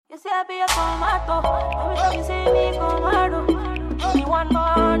You say I be a tomato, every time you see me tomato. Give me one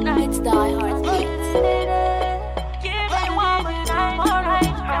more night. It's Die Hard Beats. Give me one more night, more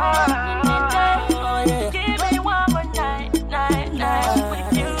night. Give me one more night, night with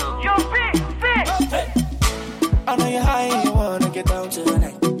you. Yo, big. Hey. I know you're high and you wanna get down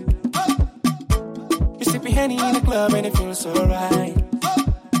tonight. You sipping Henny in the club and it feels so right.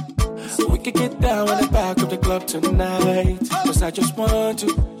 So we could get down in the back of the club tonight. Cause I just want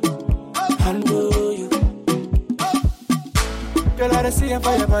to handle you. Girl, I done see it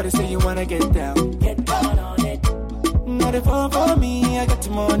for your body, say you wanna get down. Get down on it. Not a phone for me, I got the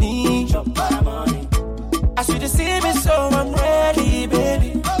money. Drop my money. I see the see me, so I'm ready,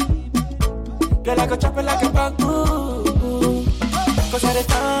 baby. Girl, I go chop it like a bamboo. Cause I done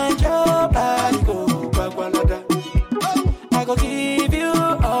find your body, go bagualada. I go give you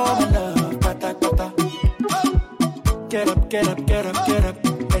all my love, pata pata. Get up, get up, get up, get up.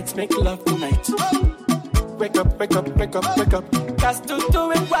 Let's make love tonight. Wake up, wake up, wake up, wake up. Got to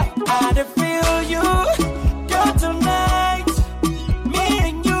do it right. I done feel you, girl, tonight. Me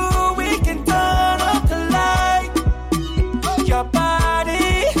and you, we can turn off the light. Your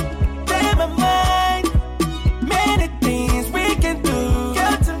body, in my mind. Many things we can do,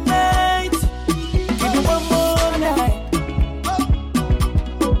 girl, tonight. Give me one more night.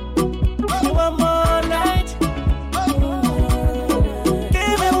 Give me one more night.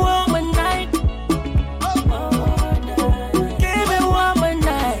 Give me one more night. Give me one more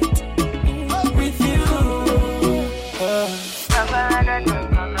night with you.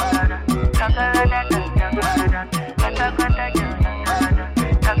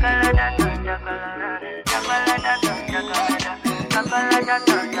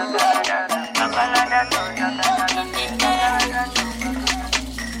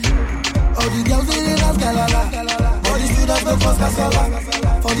 All the girls in the dance, galala. All the students go cross casala.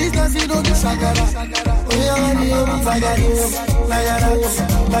 For this dance, you don't do shagara. Oh, yeah, like that, like that.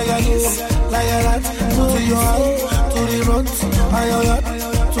 To your hand, to the front,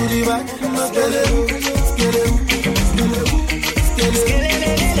 to the back.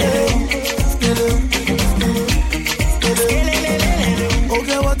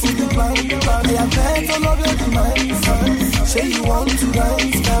 Okay, what's in the plan? I have met all of your demands. Say you want to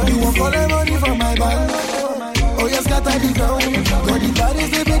dance, you want for the money from my bank. Oh, you scatter the ground. Got the bodies,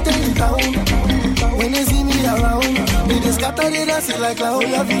 they be taking down. When they see me around, they just scatter the dance like clown.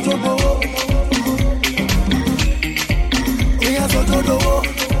 You have to jump over. We are so good over.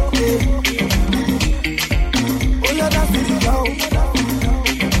 Oh, you dance to the ground.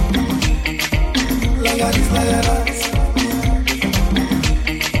 Like this, like that.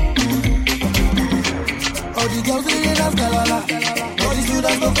 All the girls in the dance, galala. All the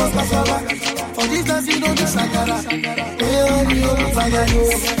students go cross casala. For this dance, you don't do shagara.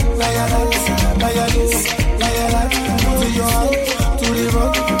 Like that. To your hand, to the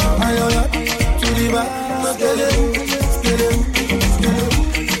front, to the back.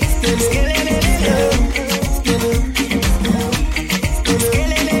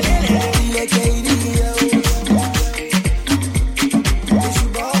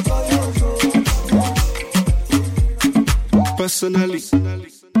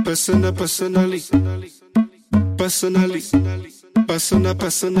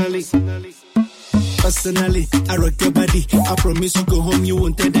 Personally, I rock your body. I promise you go home, you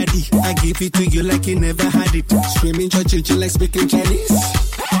won't tell daddy. I give it to you like you never had it. Screaming, church, like speaking Chinese.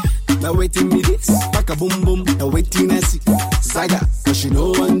 Now waiting me this, back a boom boom. Now waiting I see Zaga, cause she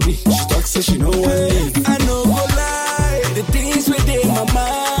know one day. She talks so she know one day. I know go lie, the things within my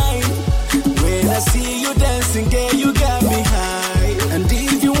mind. When I see you dancing, girl, you got me high. And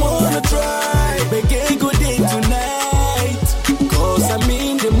if you wanna try, begin good day tonight. Cause I'm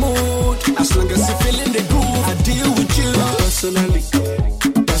in the mood. As long as you feeling the groove, I deal with you. Personally,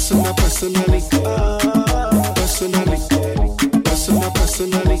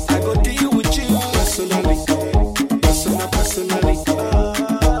 I go deal with you. Personally,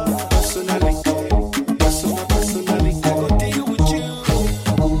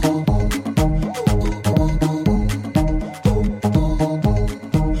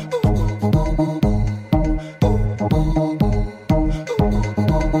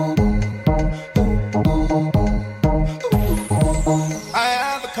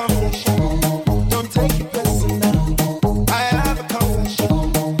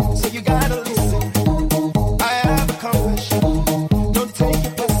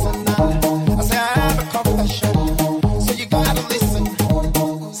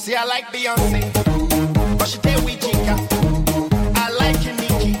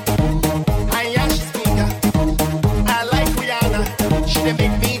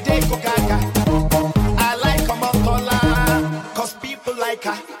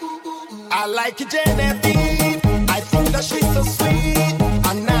 like Genevieve. I think that she's so sweet.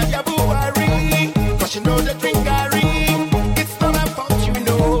 And Nadia Buhari, cause you know the drink I read. It's not about you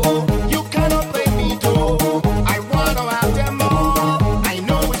know. You cannot play me though. I wanna have them all. I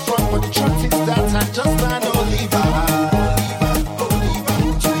know it's wrong, but the truth is that I'm just an Oliver.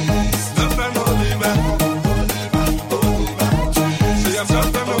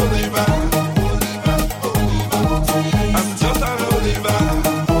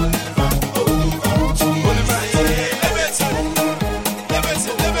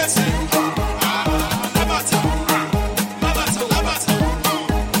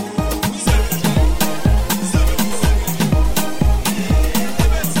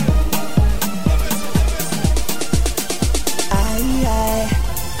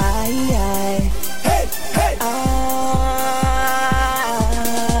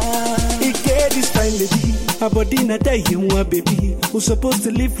 Her body not die in one baby. Who's supposed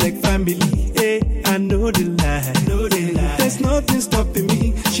to live like family? Hey, I know the lie. There's nothing stopping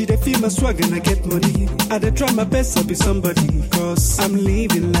me. She dey feel my swag and I get money. I dey try my best to be somebody. Cause I'm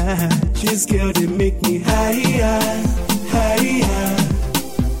living life. This girl they make me higher.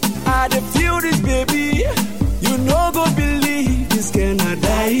 I dey feel this baby. You no go believe this girl not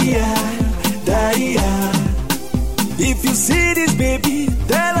die. If you see this baby,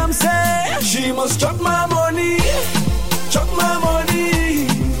 tell them say she must chop my money, chop my money,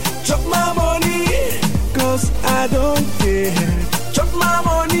 chop my money, cause I don't care. Chop my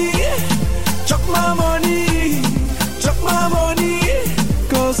money, chop my money, chop my money,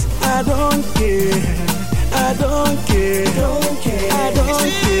 cause I don't care. I don't care. I don't care. I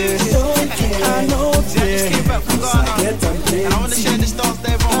don't care. And I wanna share this dance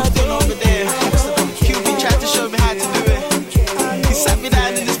that everyone's doing over there. QB tried to show me how to do it. He sat me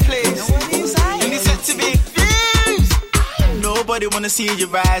down in this place, and he said to me, "Fuse." Nobody wanna see you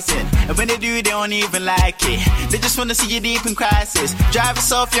rising, and when they do, they don't even like it. They just wanna see you deep in crisis. Drive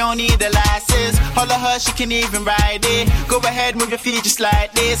yourself, you don't need a license. Holler her, she can even ride it. Go ahead, move your feet just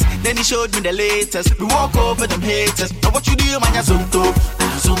like this. Then he showed me the latest. We walk over them haters. Now what you do, man, azonto,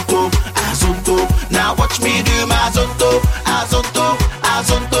 azonto, azonto. Now watch me do my azonto, azonto,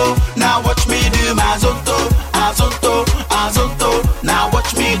 azonto. Now watch me do my azonto, azonto, azonto. Now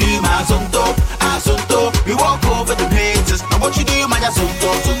watch me do my azonto, azonto. We walk over them haters. Now what you do, man, azonto,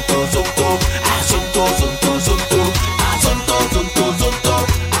 azonto, azonto, azonto, azonto, azonto, azonto, azonto,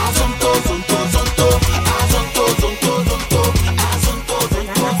 azonto, azonto, azonto, azonto, azonto, azonto,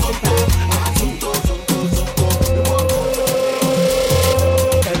 azonto, azonto, azonto.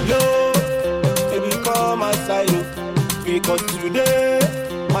 Hello, baby, come outside, because today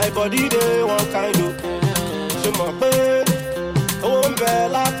my body they want kind of. So my babe, oh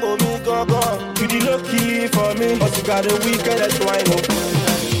bella for me, go. You the lucky for me, but you got a weekend wine up.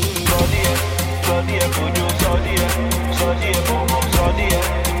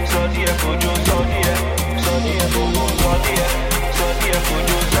 Sorry,